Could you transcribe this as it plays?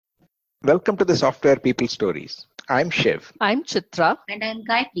Welcome to the Software People Stories. I'm Shiv. I'm Chitra, And I'm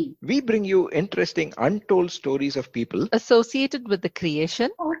Gayatri. We bring you interesting, untold stories of people. associated with the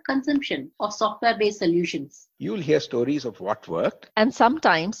creation Or consumption of software-based solutions. You'll hear stories of what worked. and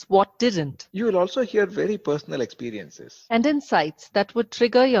sometimes what didn't, You will also hear very personal experiences. and insights that would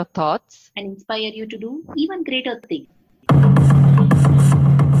trigger your thoughts. And inspire you to do even greater things.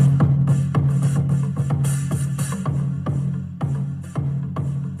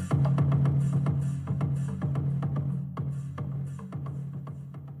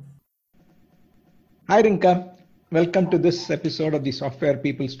 Hi, Rinka. Welcome to this episode of the Software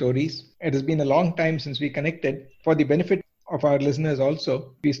People Stories. It has been a long time since we connected. For the benefit of our listeners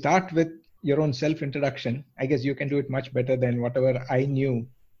also, we start with your own self-introduction. I guess you can do it much better than whatever I knew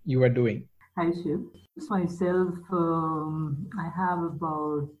you were doing. Hi, Shiv. Myself, I have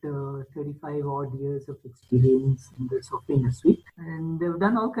about 35 odd years of experience in the software industry, and I've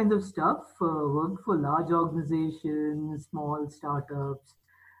done all kinds of stuff. Worked for large organizations, small startups.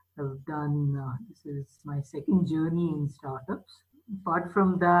 I've done. This is my second journey in startups. Apart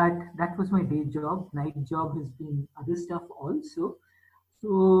from that, that was my day job. Night job has been other stuff also.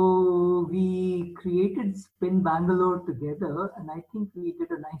 So we created Spin Bangalore together, and I think we did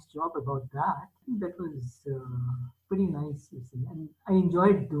a nice job about that. That was pretty nice, you see, and I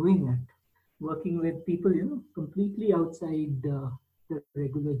enjoyed doing it, working with people, completely outside the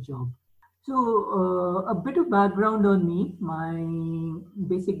regular job. So a bit of background on me. My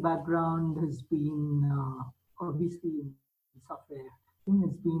basic background has been obviously in software.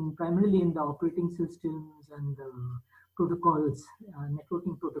 It's been primarily in the operating systems and the protocols,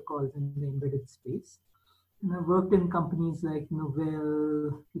 networking protocols in the embedded space. And I've worked in companies like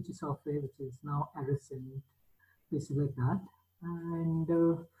Novell, Future Software, which is now Aricent, places like that. And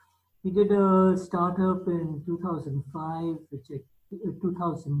we did a startup in 2005,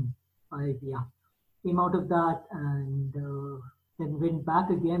 2005, yeah. Came out of that and then went back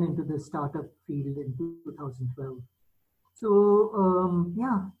again into the startup field in 2012. So,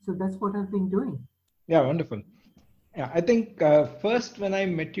 so that's what I've been doing. Yeah, wonderful. Yeah, I think first when I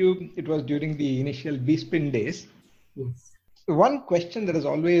met you, it was during the initial vSpin days. Yes. One question that has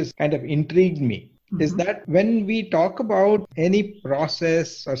always kind of intrigued me is that when we talk about any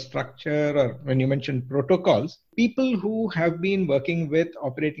process or structure, or when you mention protocols, people who have been working with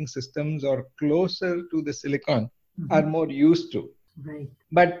operating systems or closer to the silicon are more used to. Right.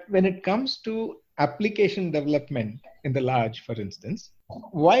 But when it comes to application development in the large, for instance,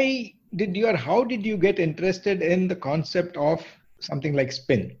 how did you get interested in the concept of something like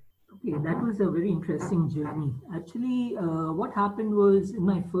Spin? Okay, that was a very interesting journey. Actually, what happened was in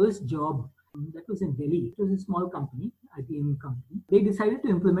my first job, that was in Delhi. It was a small company, IBM company. They decided to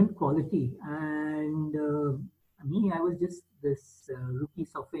implement quality, and I was just this rookie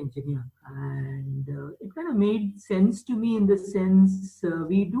software engineer, and it kind of made sense to me in the sense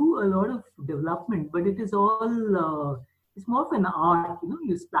we do a lot of development, but it is all it's more of an art.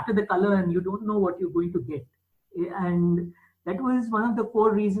 You splatter the color and you don't know what you're going to get, and that was one of the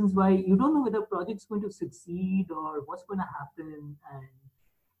core reasons why you don't know whether a project's going to succeed or what's going to happen, and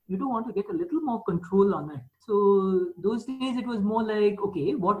you do want to get a little more control on it. So those days it was more like,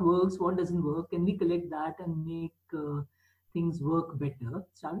 okay, what works, what doesn't work, can we collect that and make things work better?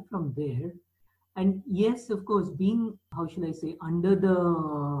 Started from there. And yes, of course, being, how shall I say, under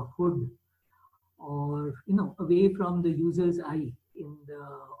the hood, or away from the user's eye in the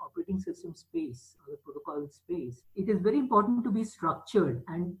operating system space or the protocol space, it is very important to be structured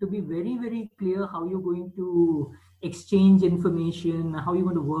and to be very, very clear how you're going to exchange information, how you're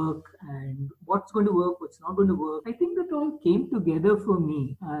going to work, and what's going to work, what's not going to work. I think that all came together for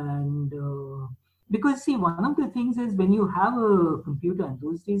me. And because see, one of the things is when you have a computer, and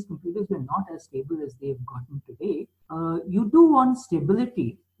those days computers were not as stable as they've gotten today, you do want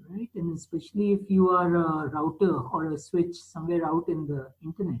stability, right? And especially if you are a router or a switch somewhere out in the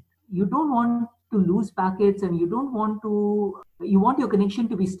internet, you don't want to lose packets, and you want your connection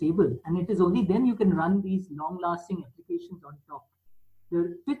to be stable. And it is only then you can run these long-lasting applications on top.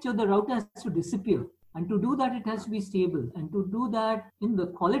 The switch or the router has to disappear. And to do that, it has to be stable. And to do that, the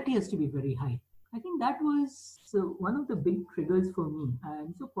quality has to be very high. I think that was one of the big triggers for me.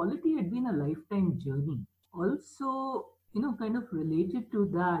 And so quality had been a lifetime journey. Also, kind of related to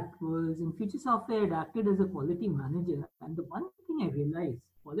that was in Future Software, I acted as a quality manager. And the one thing I realized,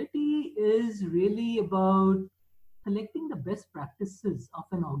 quality is really about collecting the best practices of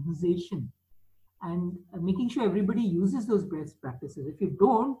an organization and making sure everybody uses those best practices. If you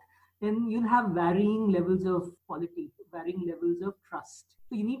don't, then you'll have varying levels of quality. varying levels of trust.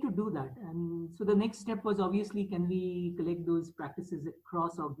 So you need to do that. And so the next step was obviously, can we collect those practices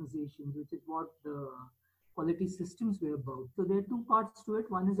across organizations, which is what the quality systems were about. So there are two parts to it.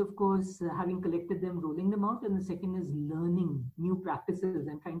 One is, of course, having collected them, rolling them out, and the second is learning new practices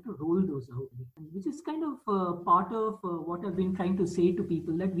and trying to roll those out, which is kind of part of what I've been trying to say to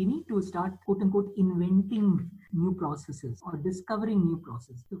people, that we need to start, quote unquote, inventing new processes or discovering new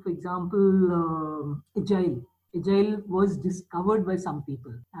processes. So, for example, Agile was discovered by some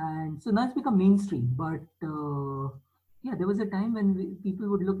people, and so now it's become mainstream. But yeah, there was a time when people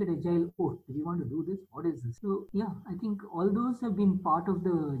would look at Agile, oh, do we want to do this? What is this? So yeah, I think all those have been part of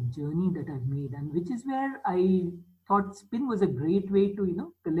the journey that I've made, and which is where I thought Spin was a great way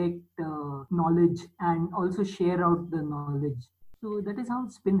to, collect knowledge and also share out the knowledge. So that is how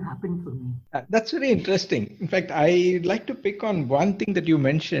Spin happened for me. That's very interesting. In fact, I'd like to pick on one thing that you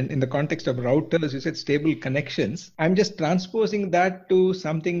mentioned in the context of routers. You said stable connections. I'm just transposing that to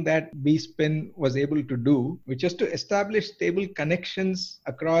something that bSpin was able to do, which is to establish stable connections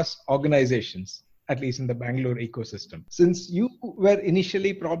across organizations, at least in the Bangalore ecosystem. Since you were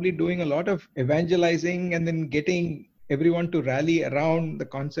initially probably doing a lot of evangelizing and then getting everyone to rally around the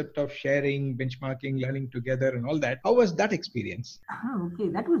concept of sharing, benchmarking, learning together and all that. How was that experience? Okay,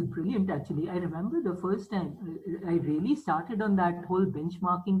 that was brilliant actually. I remember the first time I really started on that whole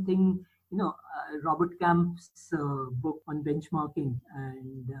benchmarking thing, Robert Camp's book on benchmarking.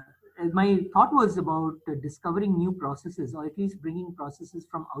 And my thought was about discovering new processes, or at least bringing processes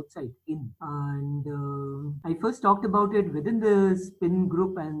from outside in. And I first talked about it within the Spin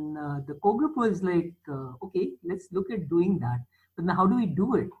group, and the core group was like, okay, let's look at doing that. But now how do we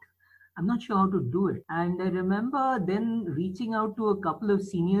do it? I'm not sure how to do it. And I remember then reaching out to a couple of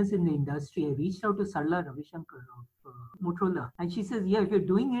seniors in the industry. I reached out to Sarla Ravishankar of Motorola. And she says, yeah, if you're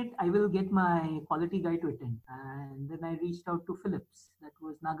doing it, I will get my quality guy to attend. And then I reached out to Philips. That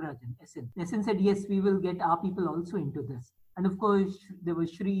was Nagarajan, SN. SN said, yes, we will get our people also into this. And of course, there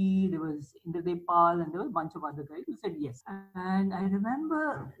was Shri, there was Indradev Pal, and there were a bunch of other guys who said yes. And I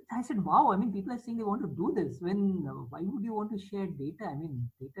remember, I said, wow, people are saying they want to do this. Why would you want to share data?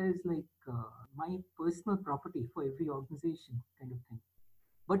 Data is like my personal property for every organization kind of thing.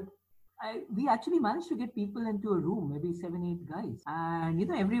 But we actually managed to get people into a room, maybe 7-8 guys. And,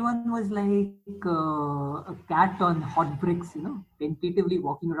 everyone was like a cat on hot bricks, tentatively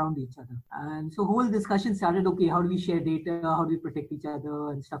walking around each other. And so whole discussion started, okay, how do we share data? How do we protect each other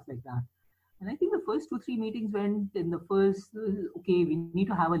and stuff like that? And I think the first 2-3 meetings went in the first, okay, we need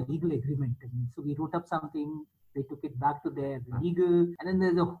to have a legal agreement. And so we wrote up something. They took it back to their legal, and then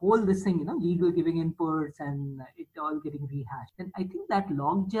there's a whole this thing, legal giving inputs and it all getting rehashed. And I think that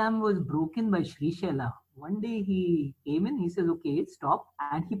logjam was broken by Sri Shaila. One day he came in, he says, okay, stop.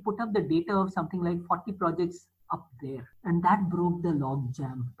 And he put up the data of something like 40 projects up there. And that broke the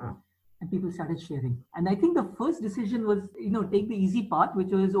logjam. And people started sharing. And I think the first decision was, take the easy part, which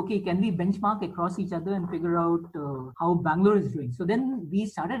was, okay, can we benchmark across each other and figure out how Bangalore is doing? So then we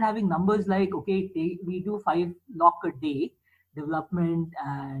started having numbers like, okay, we do 5 lock a day development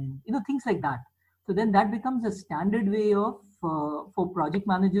and, things like that. So then that becomes a standard way of for project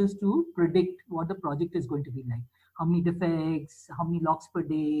managers to predict what the project is going to be like. How many defects, how many locks per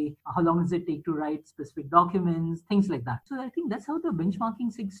day, how long does it take to write specific documents, things like that. So I think that's how the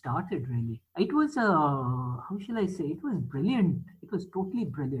benchmarking SIG started, really. It was, how shall I say, it was brilliant. It was totally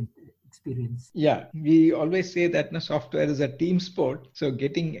brilliant experience. Yeah, we always say that software is a team sport. So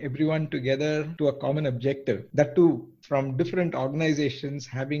getting everyone together to a common objective, that too from different organizations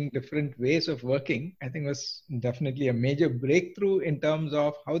having different ways of working, I think was definitely a major breakthrough in terms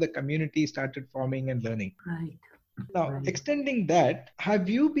of how the community started forming and learning. Right. Now, extending that, have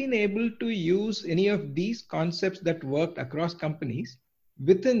you been able to use any of these concepts that worked across companies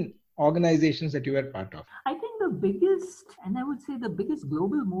within organizations that you were part of? I think the biggest, and I would say the biggest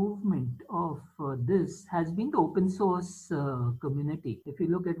global movement of this has been the open source community. If you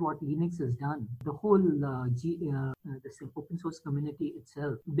look at what Linux has done, the whole this open source community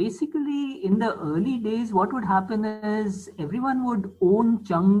itself. Basically, in the early days, what would happen is everyone would own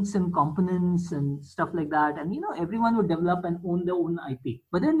chunks and components and stuff like that. And, everyone would develop and own their own IP.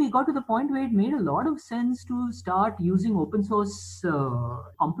 But then we got to the point where it made a lot of sense to start using open source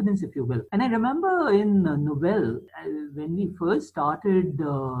components, if you will. And I remember in Novell, when we first started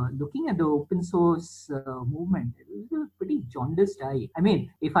looking at the open source movement, it was a pretty jaundiced eye.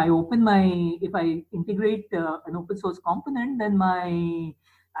 If I integrate an open source component, then my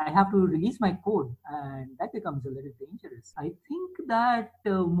I have to release my code, and that becomes a little dangerous. I think that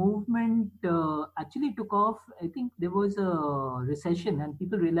movement actually took off. I think there was a recession, and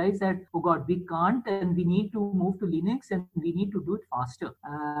people realized that, oh God, we can't, and we need to move to Linux, and we need to do it faster.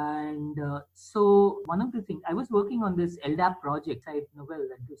 And so one of the things, I was working on this LDAP project side novel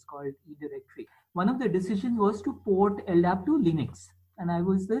that was called eDirectory. One of the decisions was to port LDAP to Linux, and I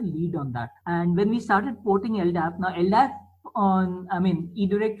was the lead on that. And when we started porting LDAP, now LDAP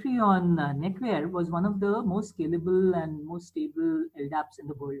eDirectory on NetWare was one of the most scalable and most stable LDAPs in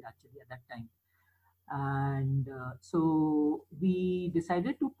the world actually at that time. And so we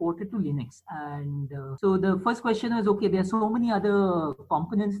decided to port it to Linux. And so the first question was, okay, there are so many other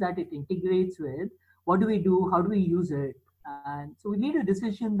components that it integrates with. What do we do? How do we use it? And so we made a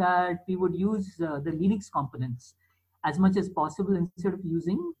decision that we would use the Linux components as much as possible instead of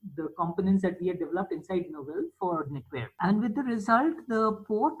using the components that we had developed inside Novell for NetWare. And with the result, the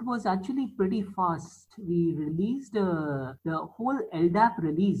port was actually pretty fast. We released the whole LDAP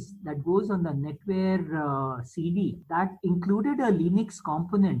release that goes on the NetWare CD that included a Linux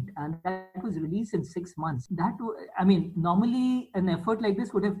component, and that was released in 6 months. Normally an effort like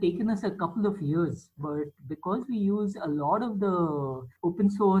this would have taken us a couple of years, but because we use a lot of the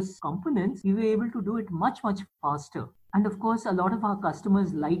open source components, we were able to do it much, much faster. And of course, a lot of our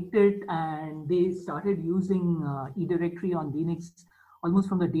customers liked it, and they started using eDirectory on Linux almost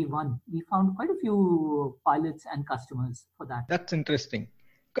from the day one. We found quite a few pilots and customers for that. That's interesting,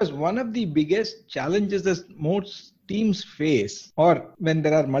 because one of the biggest challenges that most teams face, or when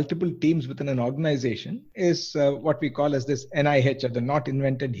there are multiple teams within an organization, is what we call as this NIH, or the not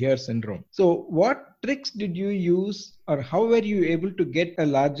invented here syndrome. So what tricks did you use, or how were you able to get a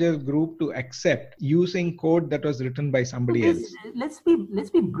larger group to accept using code that was written by somebody else? Let's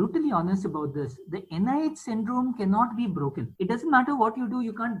be brutally honest about this. The NIH syndrome cannot be broken. It doesn't matter what you do,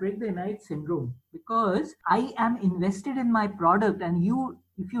 you can't break the NIH syndrome, because I am invested in my product, and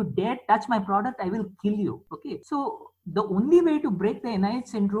if you dare touch my product, I will kill you. Okay. So the only way to break the NIH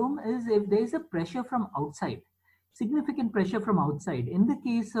syndrome is if there is a pressure from outside, significant pressure from outside. In the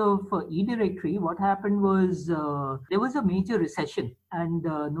case of eDirectory, what happened was there was a major recession, and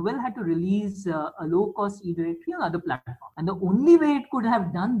Novell had to release a low-cost eDirectory on other platforms. And the only way it could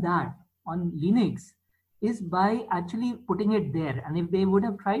have done that on Linux is by actually putting it there. And if they would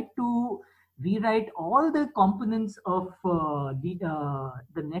have tried to rewrite all the components of the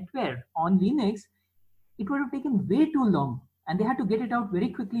NetWare on Linux, it would have taken way too long, and they had to get it out very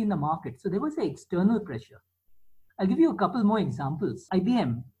quickly in the market. So there was an external pressure. I'll give you a couple more examples.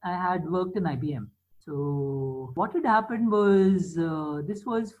 IBM, I had worked in IBM. So what had happened was, this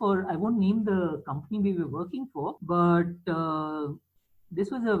was for, I won't name the company we were working for, but this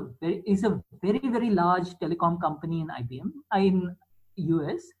was a very, very large telecom company in IBM, in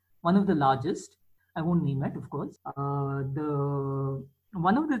US, one of the largest. I won't name it, of course.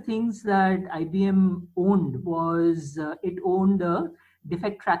 One of the things that IBM owned was it owned a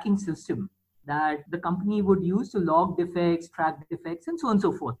defect tracking system that the company would use to log defects, track defects, and so on and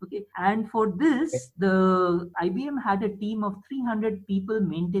so forth. Okay. And for this, the IBM had a team of 300 people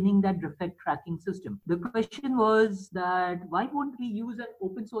maintaining that defect tracking system. The question was that why won't we use an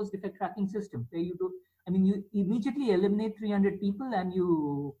open source defect tracking system where you do, you immediately eliminate 300 people and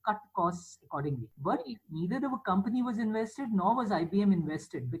you cut costs accordingly. But neither the company was invested nor was IBM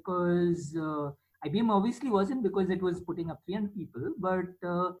invested, because IBM obviously wasn't, because it was putting up 300 people, but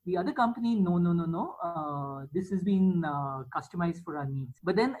the other company, no, this has been customized for our needs.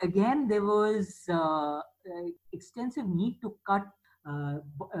 But then again, there was extensive need to cut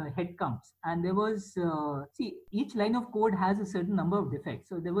headcounts, and there was each line of code has a certain number of defects,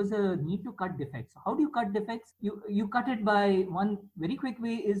 so there was a need to cut defects. How do you cut defects? You cut it by, one very quick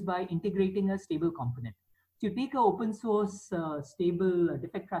way is by integrating a stable component. So you take an open source stable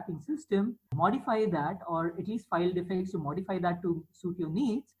defect tracking system, modify that, or at least file defects to modify that to suit your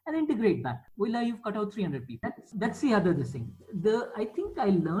needs, and integrate that. Voila, you've cut out 300 people. That's the other thing. I think I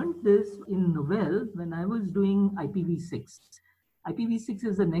learned this in Novell when I was doing IPv6. IPv6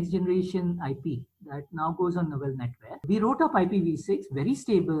 is the next generation IP that now goes on Novell NetWare. We wrote up IPv6, very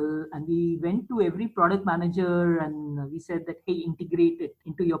stable, and we went to every product manager and we said that, hey, integrate it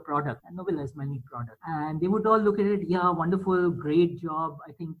into your product. And Novell has many products. And they would all look at it, yeah, wonderful, great job.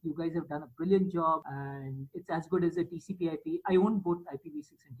 I think you guys have done a brilliant job, and it's as good as a TCP IP. I own both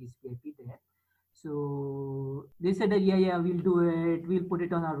IPv6 and TCP IP there. So they said that, yeah, we'll do it. We'll put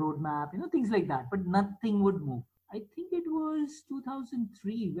it on our roadmap, things like that. But nothing would move. I think it was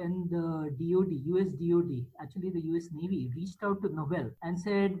 2003 when the US DOD, actually the US Navy, reached out to Novell and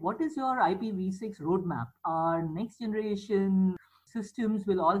said, what is your IPv6 roadmap? Our next generation systems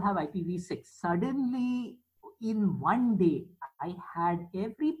will all have IPv6. Suddenly, in one day, I had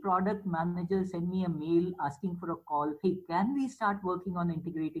every product manager send me a mail asking for a call. Hey, can we start working on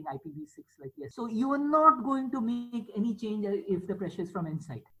integrating IPv6 like yes? So you are not going to make any change if the pressure is from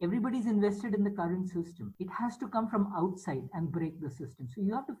inside. Everybody's invested in the current system. It has to come from outside and break the system. So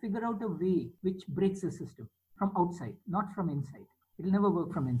you have to figure out a way which breaks the system from outside, not from inside. It'll never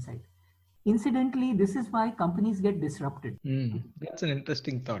work from inside. Incidentally, this is why companies get disrupted. That's an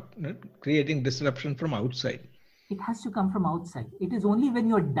interesting thought, creating disruption from outside. It has to come from outside. It is only when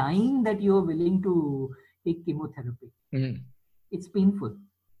you're dying that you're willing to take chemotherapy. It's painful.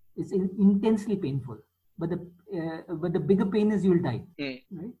 It's intensely painful. But the bigger pain is you'll die. Right?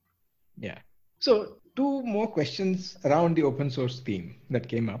 Yeah. So 2 more questions around the open source theme that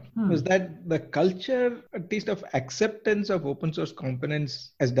came up was that the culture, at least of acceptance of open source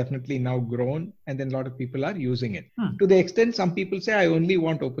components, has definitely now grown, and then a lot of people are using it. To the extent some people say, I only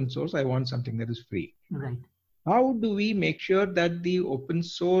want open source, I want something that is free. Right. How do we make sure that the open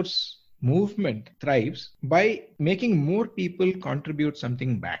source movement thrives by making more people contribute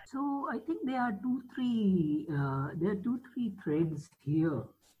something back? So I think there are two, three threads here.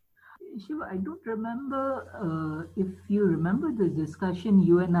 Shiva, I don't remember if you remember the discussion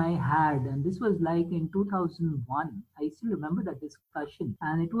you and I had, and this was like in 2001. I still remember that discussion,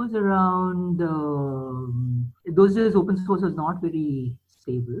 and it was around those days. Open source was not very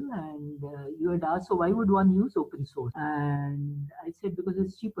stable, and you had asked, so why would one use open source? And I said, because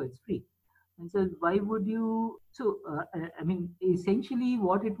it's cheaper, it's free. And said, why would you? So, essentially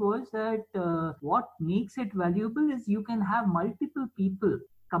what it was that what makes it valuable is you can have multiple people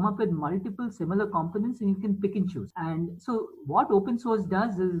come up with multiple similar components and you can pick and choose. And so what open source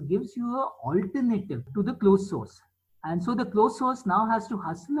does is gives you an alternative to the closed source. And so the closed source now has to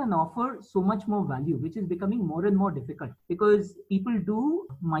hustle and offer so much more value, which is becoming more and more difficult because people do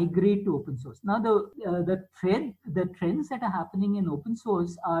migrate to open source. Now the trends that are happening in open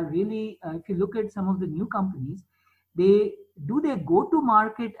source are really, if you look at some of the new companies, they do their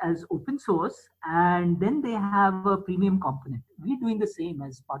go-to-market as open source, and then they have a premium component. We're doing the same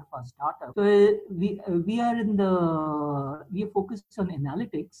as part of our startup. So we are focused on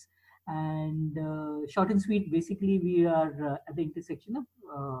analytics, and short and sweet. Basically, we are at the intersection of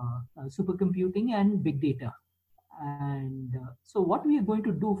supercomputing and big data. And so what we are going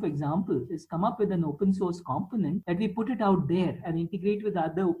to do, for example, is come up with an open source component that we put it out there and integrate with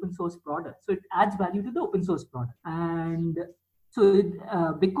other open source products. So it adds value to the open source product. And so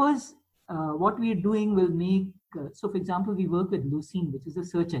because what we are doing will make, so for example, we work with Lucene, which is a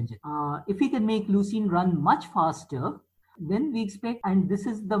search engine. If we can make Lucene run much faster, then we expect, and this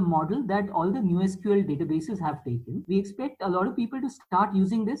is the model that all the NewSQL databases have taken, we expect a lot of people to start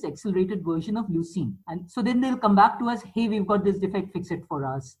using this accelerated version of Lucene. And so then they'll come back to us, hey, we've got this defect, fix it for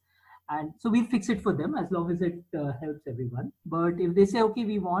us. And so we'll fix it for them as long as it helps everyone. But if they say, okay,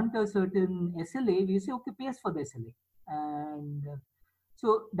 we want a certain SLA, we say, okay, pay us for the SLA. And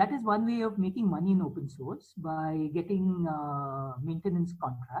so that is one way of making money in open source by getting maintenance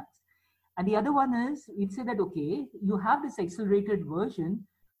contracts. And the other one is, we'd say that, okay, you have this accelerated version,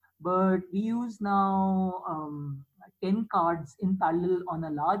 but we use now 10 cards in parallel on a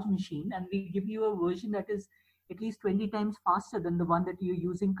large machine, and we give you a version that is at least 20 times faster than the one that you're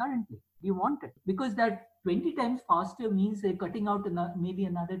using currently. Do you want it? Because that 20 times faster means they're cutting out maybe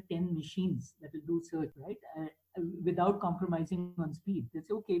another 10 machines that will do search, right? Without compromising on speed. They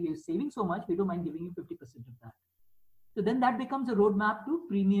say, okay, we're saving so much, we don't mind giving you 50% of that. So then that becomes a roadmap to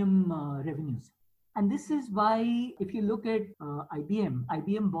premium revenues. And this is why, if you look at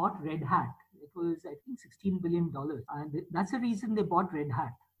IBM bought Red Hat. It was, I think, $16 billion. And that's the reason they bought Red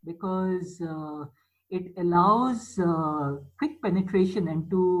Hat, because it allows quick penetration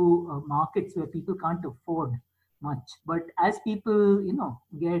into markets where people can't afford much. But as people,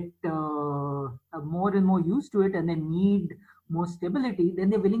 get more and more used to it and they need more stability, then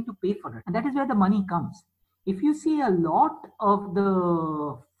they're willing to pay for it. And that is where the money comes. If you see a lot of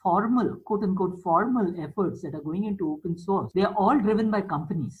the formal, quote unquote, formal efforts that are going into open source, they are all driven by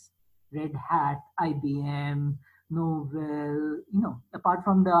companies. Red Hat, IBM, Novell, apart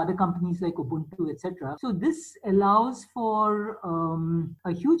from the other companies like Ubuntu, etc. So this allows for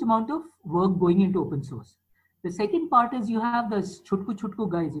a huge amount of work going into open source. The second part is you have the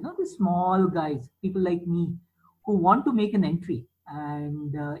chutku guys, the small guys, people like me, who want to make an entry.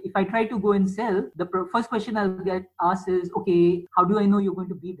 And if I try to go and sell, the first question I'll get asked is, okay, how do I know you're going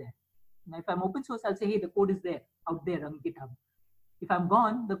to be there? Now, if I'm open source, I'll say, hey, the code is there, out there on GitHub. If I'm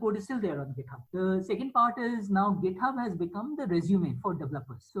gone, the code is still there on GitHub. The second part is now GitHub has become the resume for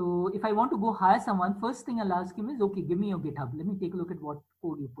developers. So if I want to go hire someone, first thing I'll ask him is, okay, give me your GitHub. Let me take a look at what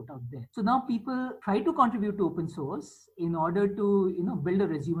code you put out there. So now people try to contribute to open source in order to, build a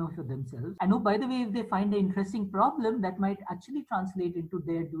resume for themselves. And oh, by the way, if they find an interesting problem, that might actually translate into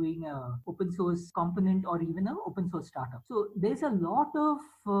their doing a open source component or even an open source startup. So there's a lot of,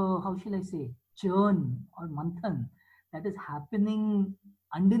 how shall I say, churn or manthan that is happening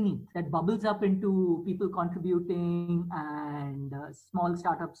underneath, that bubbles up into people contributing and small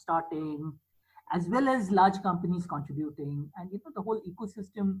startups starting, as well as large companies contributing, and the whole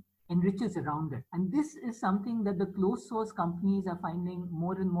ecosystem enriches around it. And this is something that the closed source companies are finding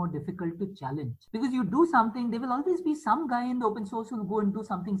more and more difficult to challenge, because you do something, there will always be some guy in the open source who will go and do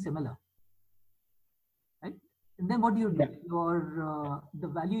something similar, right? And then what do? Yeah. Your the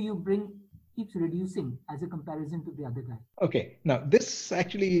value you bring keeps reducing as a comparison to the other guy. Okay, now this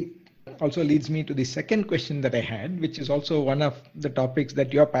actually also leads me to the second question that I had, which is also one of the topics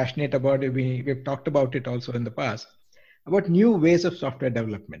that you're passionate about. We've talked about it also in the past, about new ways of software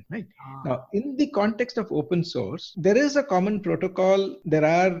development, right? Now, in the context of open source, there is a common protocol. There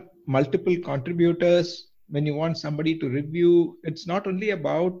are multiple contributors. When you want somebody to review, it's not only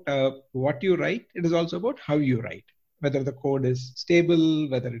about what you write, it is also about how you write. Whether the code is stable,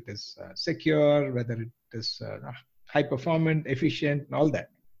 whether it is secure, whether it is high performant, efficient, and all that.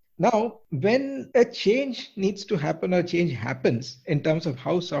 Now, when a change needs to happen or change happens in terms of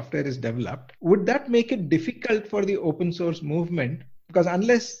how software is developed, would that make it difficult for the open source movement? Because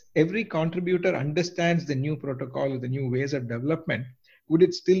unless every contributor understands the new protocol or the new ways of development, would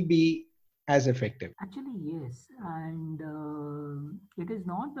it still be as effective? Actually, yes. And it is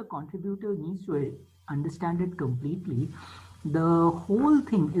not the contributor needs to understand it completely. The whole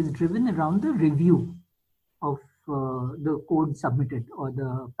thing is driven around the review of the code submitted or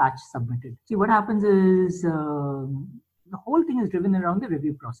the patch submitted. See, what happens is the whole thing is driven around the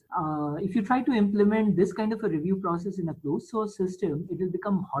review process. If you try to implement this kind of a review process in a closed source system, it will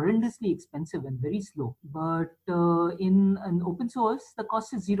become horrendously expensive and very slow. But in an open source, the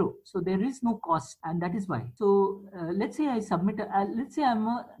cost is zero. So there is no cost, and that is why. So let's say I submit, let's say I'm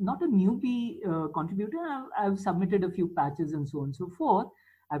not a newbie contributor. I've submitted a few patches and so on and so forth.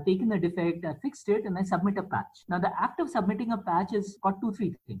 I've taken the defect, I fixed it, and I submit a patch. Now, the act of submitting a patch has got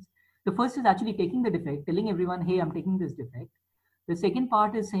 2-3 things. The first is actually taking the defect, telling everyone, hey, I'm taking this defect. The second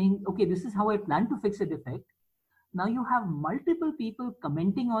part is saying, okay, this is how I plan to fix a defect. Now you have multiple people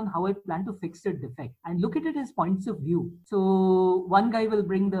commenting on how I plan to fix the defect, and look at it as points of view. So one guy will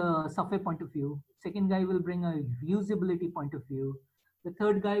bring the software point of view. Second guy will bring a reusability point of view. The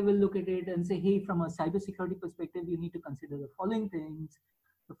third guy will look at it and say, hey, from a cybersecurity perspective, you need to consider the following things.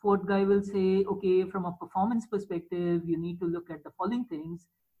 The fourth guy will say, okay, from a performance perspective, you need to look at the following things.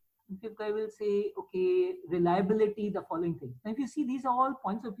 The fifth guy will say, okay, reliability, the following things. Now, if you see, these are all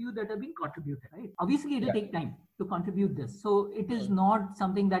points of view that have been contributed, right? Obviously, it will take time to contribute this. So it is not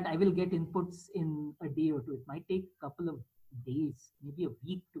something that I will get inputs in a day or two. It might take a couple of days, maybe a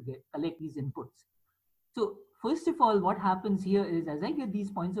week to collect these inputs. So first of all, what happens here is, as I get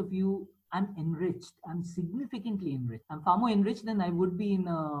these points of view, I'm enriched. I'm significantly enriched. I'm far more enriched than I would be in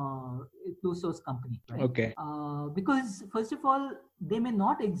a closed source company, right? Okay. Because first of all, there may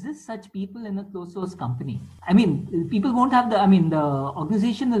not exist such people in a closed source company. I mean, people won't have the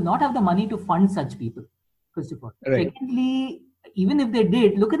organization will not have the money to fund such people, first of all. Right. Secondly, even if they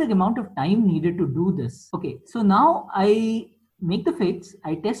did, look at the amount of time needed to do this. Okay, so now I make the fix,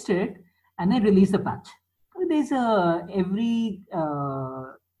 I test it, and I release the patch. There's every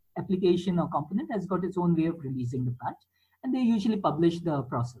application or component has got its own way of releasing the patch, and they usually publish the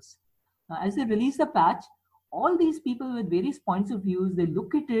process. Now, as they release the patch, all these people with various points of views, they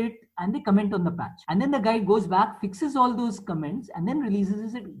look at it and they comment on the patch. And then the guy goes back, fixes all those comments, and then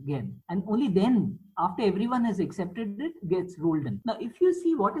releases it again. And only then, after everyone has accepted it, gets rolled in. Now, if you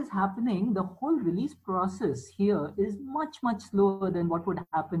see what is happening, the whole release process here is much, much slower than what would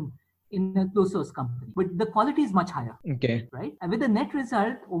happen in a closed source company, but the quality is much higher. Okay. Right? And with the net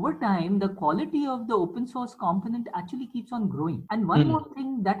result, over time, the quality of the open source component actually keeps on growing. And one more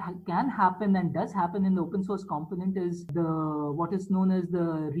thing that can happen and does happen in the open source component is what is known as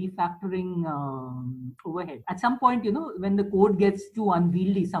the refactoring overhead. At some point, when the code gets too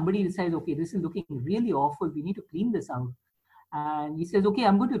unwieldy, somebody decides, okay, this is looking really awful. We need to clean this out. And he says, okay,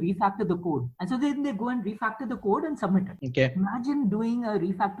 I'm going to refactor the code. And so then they go and refactor the code and submit it. Okay. Imagine doing a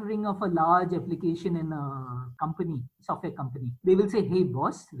refactoring of a large application in a company, software company. They will say, hey,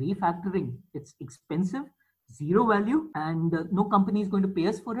 boss, refactoring, it's expensive, zero value, and no company is going to pay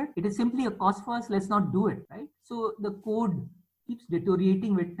us for it. It is simply a cost for us. Let's not do it, right? So the code keeps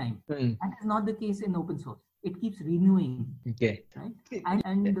deteriorating with time. Mm. That is not the case in open source. It keeps renewing. Okay. Right?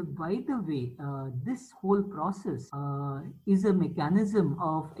 And by the way, this whole process is a mechanism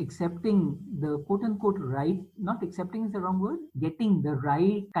of accepting the quote unquote right, not accepting is the wrong word, getting the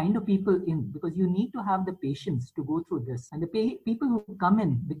right kind of people in, because you need to have the patience to go through this. And the people who come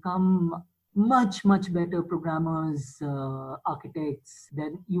in become much better programmers, architects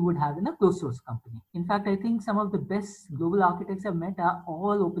than you would have in a closed source company. In fact, I think some of the best global architects I've met are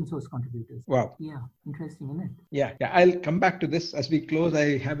all open source contributors. Wow. Yeah, interesting, isn't it? Yeah, I'll come back to this as we close.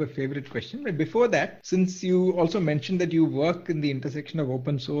 I have a favorite question, but before that, since you also mentioned that you work in the intersection of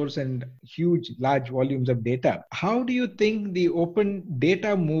open source and large volumes of data, how do you think the open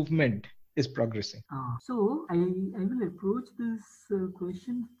data movement is progressing? So I will approach this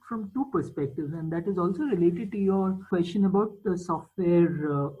question from two perspectives, and that is also related to your question about the software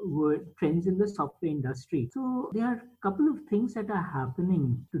trends in the software industry. So there are a couple of things that are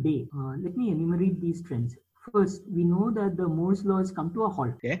happening today. Let me enumerate these trends. First, we know that the Moore's law has come to a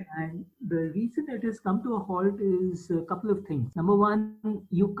halt. Okay. And the reason it has come to a halt is a couple of things. Number one,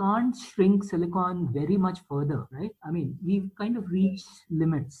 you can't shrink silicon very much further, right? I mean, we've kind of reached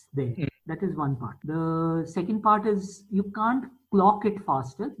limits there. That is one part. The second part is you can't clock it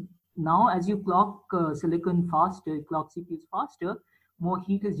faster. Now, as you clock silicon faster, clock CPUs faster, more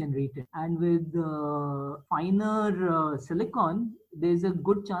heat is generated. And with finer silicon, there's a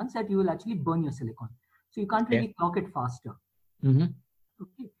good chance that you will actually burn your silicon. So you can't really clock it faster. Mm-hmm.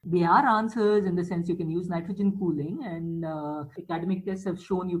 Okay. There are answers in the sense you can use nitrogen cooling, and academic tests have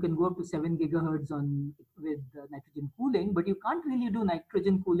shown you can go up to 7 gigahertz with nitrogen cooling, but you can't really do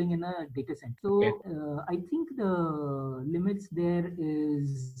nitrogen cooling in a data center. So I think the limits there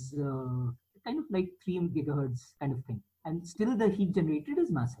is kind of like 3 gigahertz kind of thing, and still the heat generated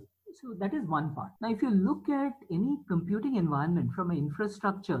is massive. So that is one part. Now, if you look at any computing environment from an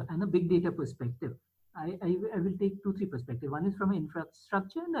infrastructure and a big data perspective, I will take 2-3 perspectives. One is from an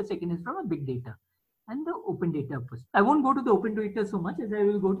infrastructure and the second is from a big data and the open data perspective. I won't go to the open data so much as I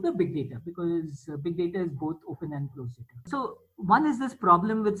will go to the big data, because big data is both open and closed data. So one is this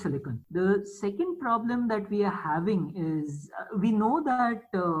problem with silicon. The second problem that we are having is we know that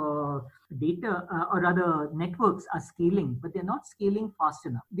data or rather networks are scaling, but they're not scaling fast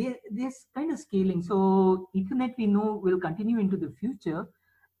enough. They're kind of scaling. So Ethernet, we know, will continue into the future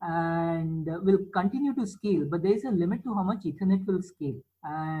and will continue to scale, but there is a limit to how much Ethernet will scale.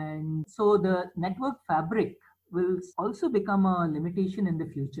 And so the network fabric will also become a limitation in the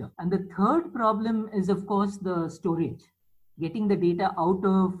future. And the third problem is, of course, the storage, getting the data out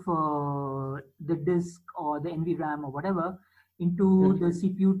of the disk or the NVRAM or whatever into the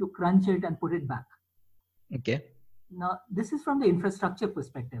CPU to crunch it and put it back. Okay. Now, this is from the infrastructure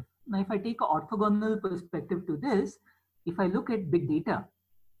perspective. Now, if I take an orthogonal perspective to this, if I look at big data,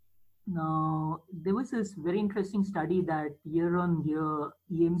 now, there was this very interesting study that year on year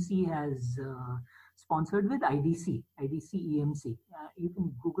EMC has sponsored with IDC EMC. You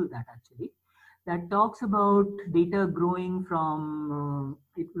can Google that actually. That talks about data growing from,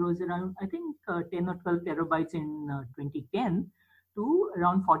 it grows around, I think 10 or 12 terabytes in 2010 to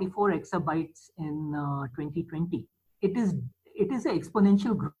around 44 exabytes in 2020. It is an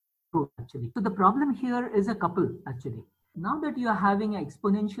exponential growth actually. So the problem here is a couple actually. Now that you are having an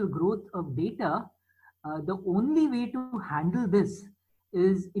exponential growth of data, the only way to handle this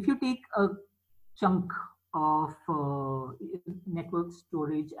is if you take a chunk of network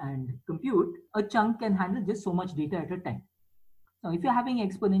storage and compute, a chunk can handle just so much data at a time. Now, if you're having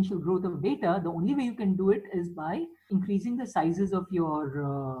exponential growth of data, the only way you can do it is by increasing the sizes of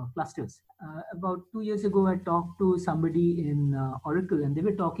your clusters. About 2 years ago, I talked to somebody in Oracle, and they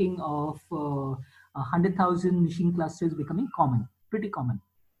were talking of 100,000 machine clusters becoming common, pretty common.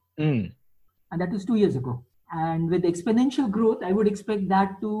 And that was 2 years ago. And with exponential growth, I would expect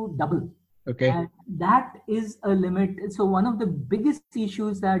that to double. Okay. And that is a limit. So one of the biggest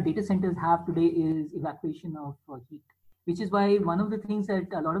issues that data centers have today is evacuation of heat, which is why one of the things that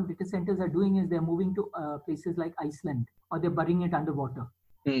a lot of data centers are doing is they're moving to places like Iceland, or they're burying it underwater.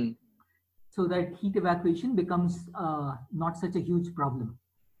 So that heat evacuation becomes not such a huge problem,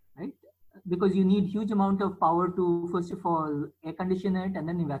 right? Because you need huge amount of power to, first of all, air condition it and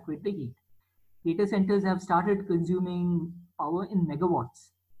then evacuate the heat. Data centers have started consuming power in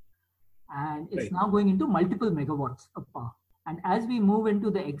megawatts, and it's now going into multiple megawatts of power. And as we move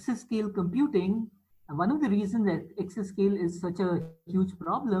into the exascale computing, one of the reasons that exascale is such a huge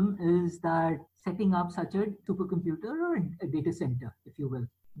problem is that setting up such a supercomputer or a data center, if you will,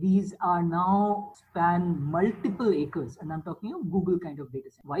 these are now span multiple acres, and I'm talking of Google kind of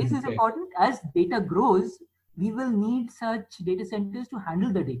data center. Why is this important? As data grows, we will need such data centers to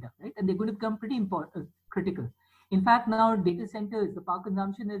handle the data, right? And they're going to become pretty important, critical. In fact, now data centers, the power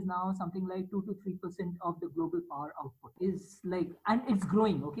consumption is now something like 2 to 3% of the global power output. Is like, and it's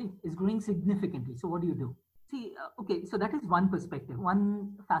growing, okay? It's growing significantly. So what do you do? See, okay, so that is one perspective,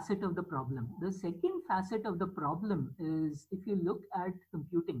 one facet of the problem. The second facet of the problem is if you look at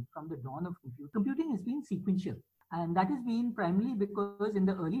computing from the dawn of computing has been sequential. And that has been primarily because in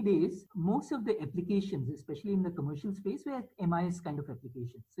the early days, most of the applications, especially in the commercial space, were MIS kind of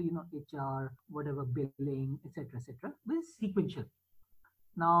applications. So, HR, whatever, billing, etc., was sequential.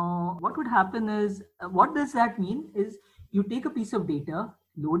 Now, what would happen is, what does that mean is you take a piece of data,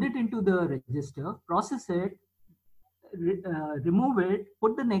 load it into the register, process it, remove it,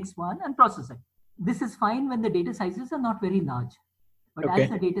 put the next one and process it. This is fine when the data sizes are not very large. But as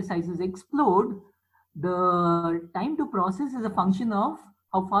the data sizes explode, the time to process is a function of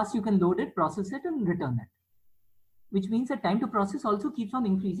how fast you can load it, process it, and return it. Which means that time to process also keeps on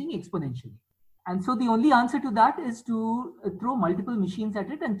increasing exponentially. And so the only answer to that is to throw multiple machines at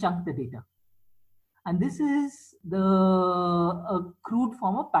it and chunk the data. And this is a crude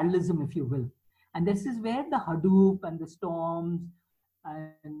form of parallelism, if you will. And this is where the Hadoop and the Storms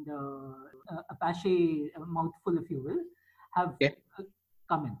and Apache mouthful, if you will, have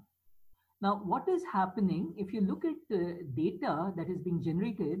come in. Now, what is happening, if you look at data that is being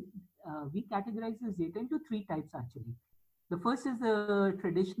generated, we categorize this data into three types actually. The first is the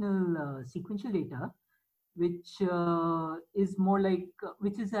traditional sequential data, which is more like,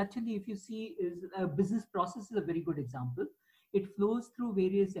 which is actually, if you see, is a business process is a very good example. It flows through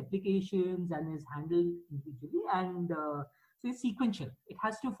various applications and is handled individually, and so it's sequential. It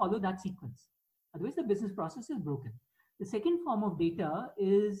has to follow that sequence. Otherwise, the business process is broken. The second form of data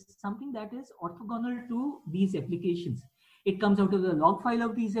is something that is orthogonal to these applications. It comes out of the log file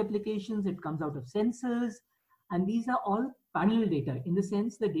of these applications, it comes out of sensors, and these are all parallel data in the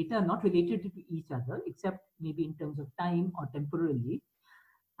sense the data are not related to each other, except maybe in terms of time or temporally.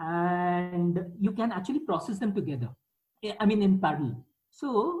 And you can actually process them together, I mean, in parallel.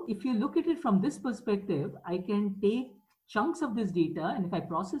 So if you look at it from this perspective, I can take chunks of this data, and if I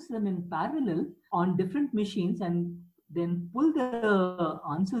process them in parallel on different machines and then pull the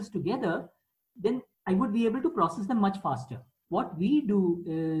answers together, then I would be able to process them much faster. What we do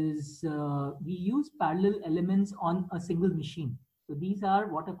is we use parallel elements on a single machine. So these are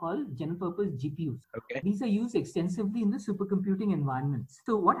what are called general purpose GPUs. These are used extensively in the supercomputing environments.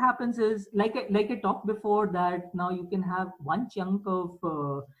 So what happens is, like I talked before, that now you can have one chunk of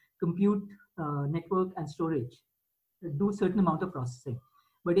compute network and storage, do a certain amount of processing.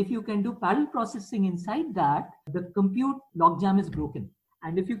 But if you can do parallel processing inside that, the compute logjam is broken.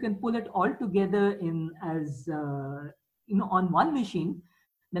 And if you can pull it all together in as on one machine,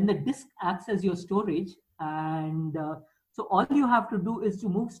 then the disk acts as your storage. And so all you have to do is to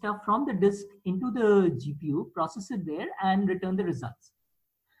move stuff from the disk into the GPU, process it there, and return the results.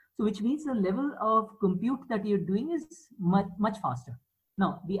 So which means the level of compute that you're doing is much, much faster.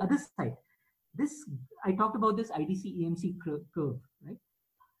 Now, the other side, I talked about this IDC EMC curve, right?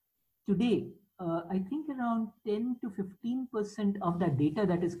 Today, I think around 10 to 15% of the data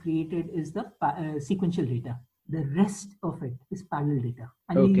that is created is the sequential data. The rest of it is parallel data.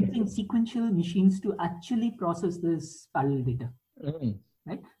 And we're using sequential machines to actually process this parallel data.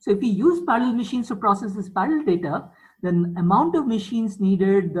 Right? So if we use parallel machines to process this parallel data, then amount of machines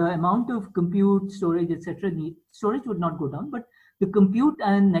needed, the amount of compute, storage, etc., storage would not go down, but the compute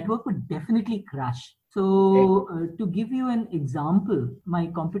and network would definitely crash. So to give you an example, my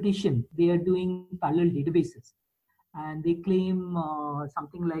competition, they are doing parallel databases, and they claim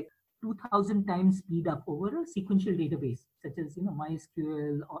something like 2,000 times speed up over a sequential database, such as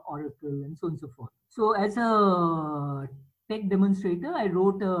MySQL or Oracle and so on and so forth. So as a tech demonstrator, I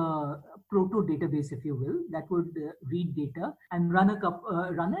wrote a proto database, if you will, that would read data and run a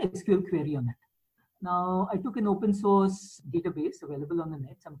SQL query on it. Now, I took an open source database available on the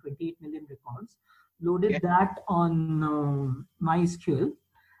net, some 28 million records, loaded that on MySQL,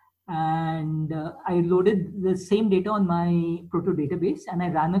 and I loaded the same data on my proto database and I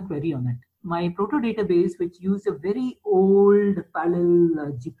ran a query on it. My proto database, which used a very old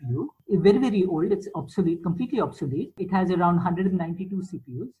parallel GPU, very, very old, it's obsolete, completely obsolete. It has around 192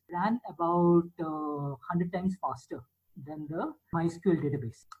 CPUs, ran about 100 times faster than the MySQL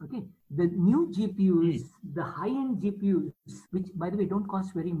database. Okay, the new GPUs, the high-end GPUs, which by the way don't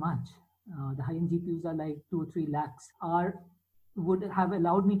cost very much. The high-end GPUs are like 2 or 3 lakhs, would have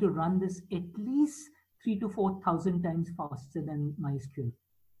allowed me to run this at least 3,000 to 4,000 times faster than MySQL.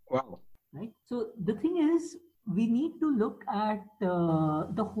 Wow. Right. So the thing is, we need to look at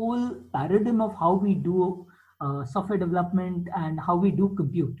the whole paradigm of how we do software development and how we do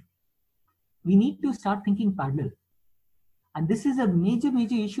compute, we need to start thinking parallel. And this is a major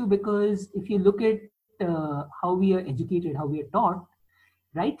issue, because if you look at how we are educated, how we are taught,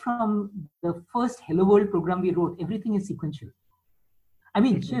 right from the first Hello World program we wrote, everything is sequential. I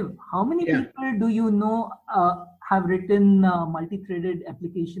mean, Shiv, how many people do you know have written multi-threaded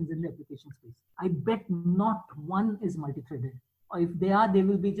applications in the application space? I bet not one is multi-threaded. Or if they are, they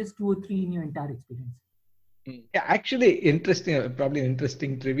will be just 2 or 3 in your entire experience. Yeah, actually, probably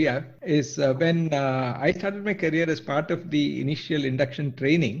interesting trivia is when I started my career as part of the initial induction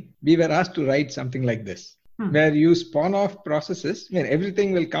training, we were asked to write something like this, where you spawn off processes. I mean,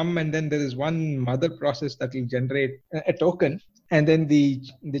 everything will come, and then there is one mother process that will generate a token. And then the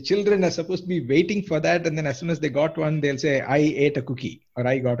children are supposed to be waiting for that. And then as soon as they got one, they'll say, I ate a cookie, or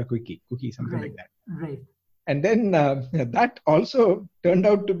I got a cookie, something like that. Right. And then that also turned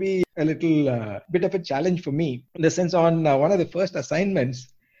out to be a little bit of a challenge for me, in the sense on one of the first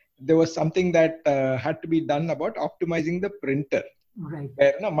assignments, there was something that had to be done about optimizing the printer. Right.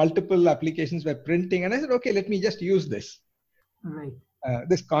 Where multiple applications were printing. And I said, okay, let me just use this. Right.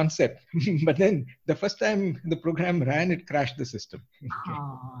 This concept. But then the first time the program ran, it crashed the system.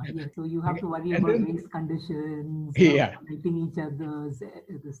 Yeah, so you have to worry about race conditions, writing each other's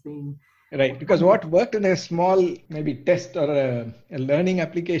this thing. Right, because what worked in a small maybe test or a learning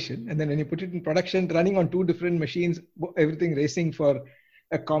application, and then when you put it in production, running on 2 different machines, everything racing for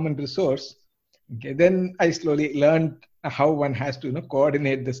a common resource. Okay, then I slowly learned how one has to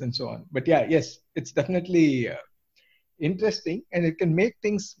coordinate this and so on. But yes, it's definitely interesting, and it can make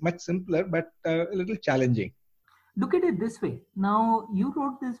things much simpler, but a little challenging. Look at it this way. Now, you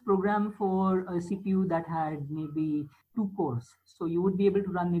wrote this program for a CPU that had maybe 2 cores. So you would be able to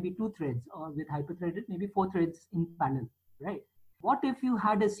run maybe 2 threads, or with hyper-threaded, maybe 4 threads in parallel, right? What if you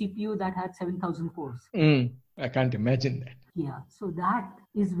had a CPU that had 7,000 cores? I can't imagine that. Yeah, so that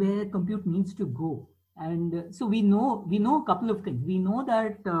is where compute needs to go. And so we know a couple of things. We know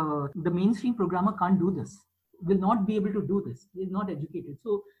that the mainstream programmer can't do this, will not be able to do this. He's not educated.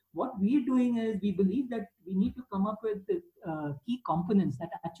 So what we're doing is, we believe that we need to come up with key components that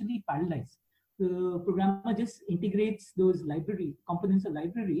actually parallelize. The programmer just integrates those components of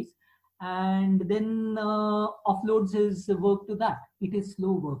libraries, and then offloads his work to that. It is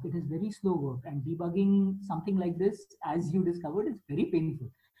slow work. It is very slow work. And debugging something like this, as you discovered, is very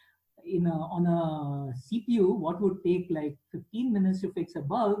painful. On a CPU, what would take like 15 minutes to fix a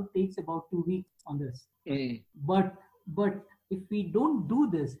bug takes about 2 weeks on this. But if we don't do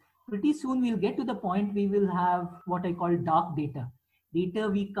this, pretty soon we'll get to the point we will have what I call dark data. Data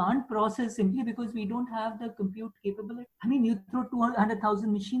we can't process simply because we don't have the compute capability. I mean, you throw 200,000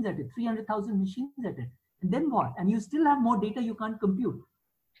 machines at it, 300,000 machines at it, and then what? And you still have more data you can't compute.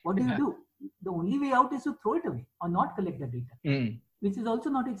 What do? The only way out is to throw it away or not collect the data, which is also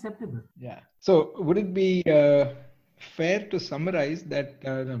not acceptable. Yeah. So would it be fair to summarize that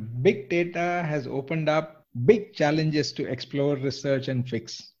big data has opened up big challenges to explore, research, and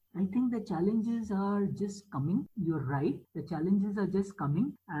fix? I think the challenges are just coming. You're right. The challenges are just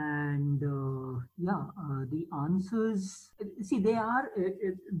coming. And the answers,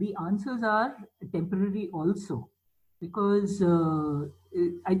 the answers are temporary also. Because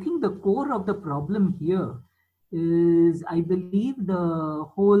I think the core of the problem here is, I believe, the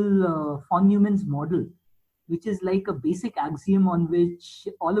whole von Neumann's model, which is like a basic axiom on which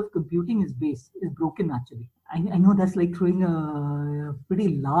all of computing is based, is broken actually. I know that's like throwing a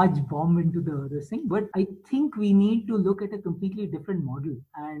pretty large bomb into the thing, but I think we need to look at a completely different model.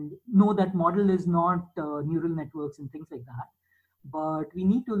 And no, that model is not neural networks and things like that. But we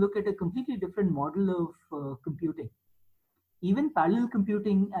need to look at a completely different model of computing. Even parallel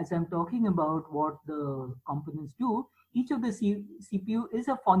computing, as I'm talking about what the components do, each of the CPU is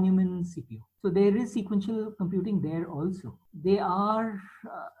a von Neumann CPU. So there is sequential computing there also. They are,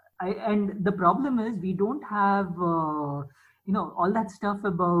 and the problem is we don't have, all that stuff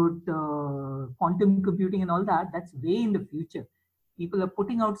about quantum computing and all that. That's way in the future. People are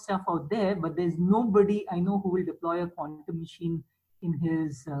putting out stuff out there, but there's nobody I know who will deploy a quantum machine in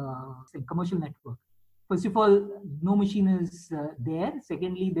his commercial network. First of all, no machine is there.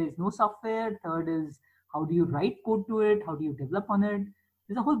 Secondly, there's no software. Third is, how do you write code to it? How do you develop on it?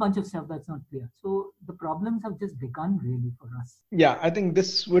 There's a whole bunch of stuff that's not clear. So the problems have just begun really for us. Yeah, I think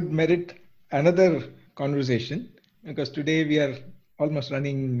this would merit another conversation, because today we are almost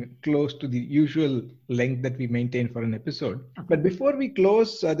running close to the usual length that we maintain for an episode. Okay. But before we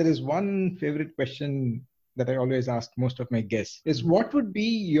close, there is one favorite question that I always ask most of my guests is, what would be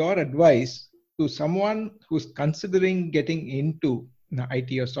your advice to someone who's considering getting into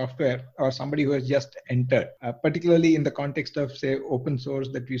IT or software, or somebody who has just entered, particularly in the context of, say, open source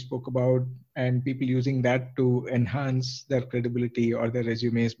that we spoke about, and people using that to enhance their credibility or their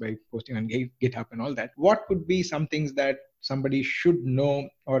resumes by posting on GitHub and all that, what could be some things that somebody should know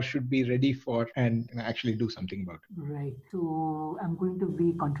or should be ready for and actually do something about it? Right. So I'm going to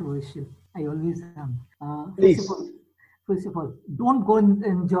be controversial. I always am. Please. First of all, don't go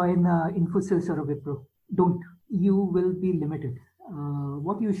and join Infosys or a Wipro. Don't. You will be limited.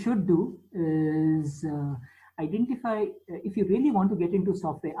 What you should do is identify, if you really want to get into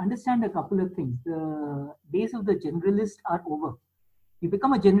software, understand a couple of things. The days of the generalist are over. You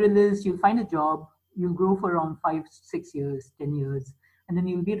become a generalist, you'll find a job, you'll grow for around 5, 6 years, 10 years, and then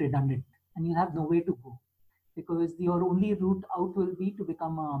you'll be redundant and you'll have nowhere to go, because your only route out will be to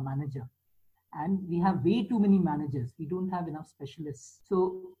become a manager. And we have way too many managers. We don't have enough specialists.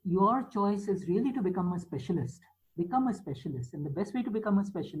 So your choice is really to become a specialist. Become a specialist. And the best way to become a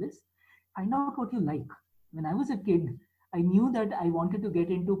specialist, find out what you like. When I was a kid, I knew that I wanted to get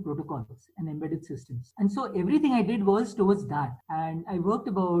into protocols and embedded systems. And so everything I did was towards that. And I worked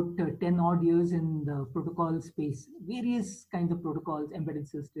about 10 odd years in the protocol space, various kinds of protocols, embedded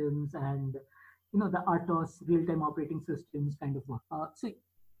systems, and the RTOS, real-time operating systems kind of work. So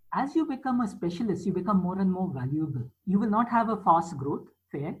as you become a specialist, you become more and more valuable. You will not have a fast growth,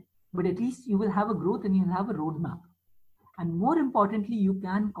 fair, but at least you will have a growth and you'll have a roadmap. And more importantly, you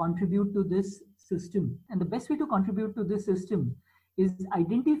can contribute to this system. And the best way to contribute to this system is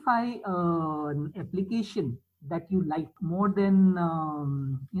identify an application that you like more than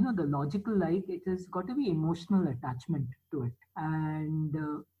the logical like. It has got to be emotional attachment to it, and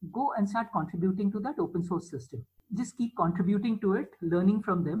go and start contributing to that open source system. Just keep contributing to it, learning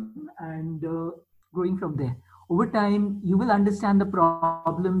from them, and growing from there. Over time, you will understand the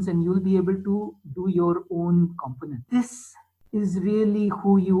problems and you'll be able to do your own component. This is really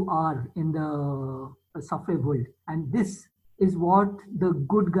who you are in the software world. And this is what the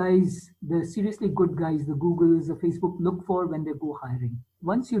good guys, the seriously good guys, the Googles, the Facebook look for when they go hiring.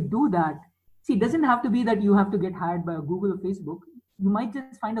 Once you do that, see, it doesn't have to be that you have to get hired by a Google or Facebook. You might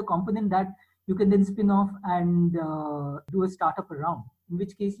just find a component that you can then spin off and do a startup around, in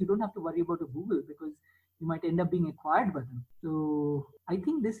which case you don't have to worry about a Google, because you might end up being acquired by them. So I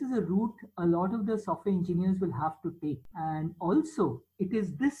think this is a route a lot of the software engineers will have to take. And also, it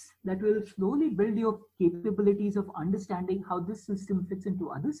is this that will slowly build your capabilities of understanding how this system fits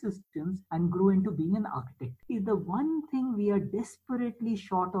into other systems and grow into being an architect. See, the one thing we are desperately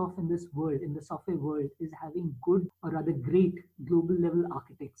short of in this world, in the software world, is having good, or rather great, global level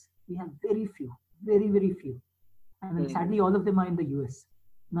architects. We have very few, very, very few. And sadly, all of them are in the US.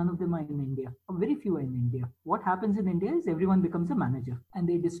 None of them are in India, or very few are in India. What happens in India is everyone becomes a manager and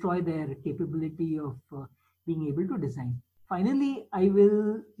they destroy their capability of being able to design. Finally, I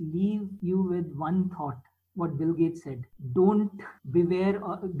will leave you with one thought, what Bill Gates said. Don't beware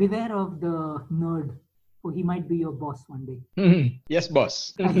of the nerd, for he might be your boss one day. Yes,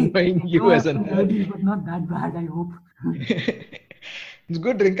 boss. Knowing you as a nerd. But not that bad, I hope. It's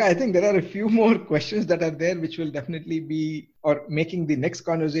good, Rinka. I think there are a few more questions that are there, which will definitely be, or making the next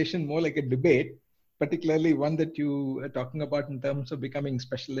conversation more like a debate, particularly one that you are talking about in terms of becoming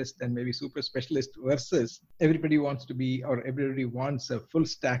specialist and maybe super specialist versus everybody wants to be, or everybody wants a full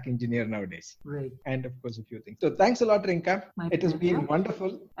stack engineer nowadays. Right. And of course, a few things. So thanks a lot, Rinka. It has been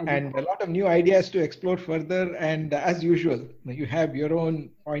wonderful and a lot of new ideas to explore further. And as usual, you have your own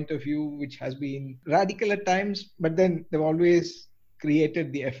point of view, which has been radical at times, but then they've always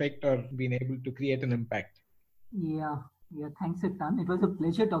created the effect or been able to create an impact. Yeah, thanks a ton. It was a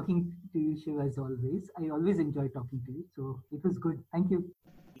pleasure talking to you, Shiv, as always. I always enjoy talking to you, so it was good. Thank you.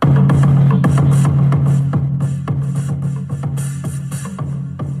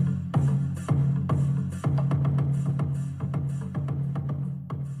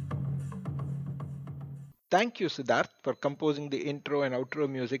 Thank you, Siddharth, for composing the intro and outro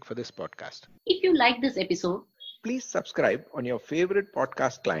music for this podcast. If you like this episode, please subscribe on your favorite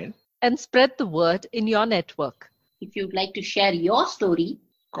podcast client and spread the word in your network. If you'd like to share your story,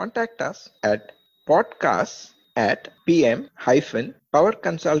 contact us at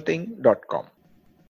podcasts@pm-powerconsulting.com.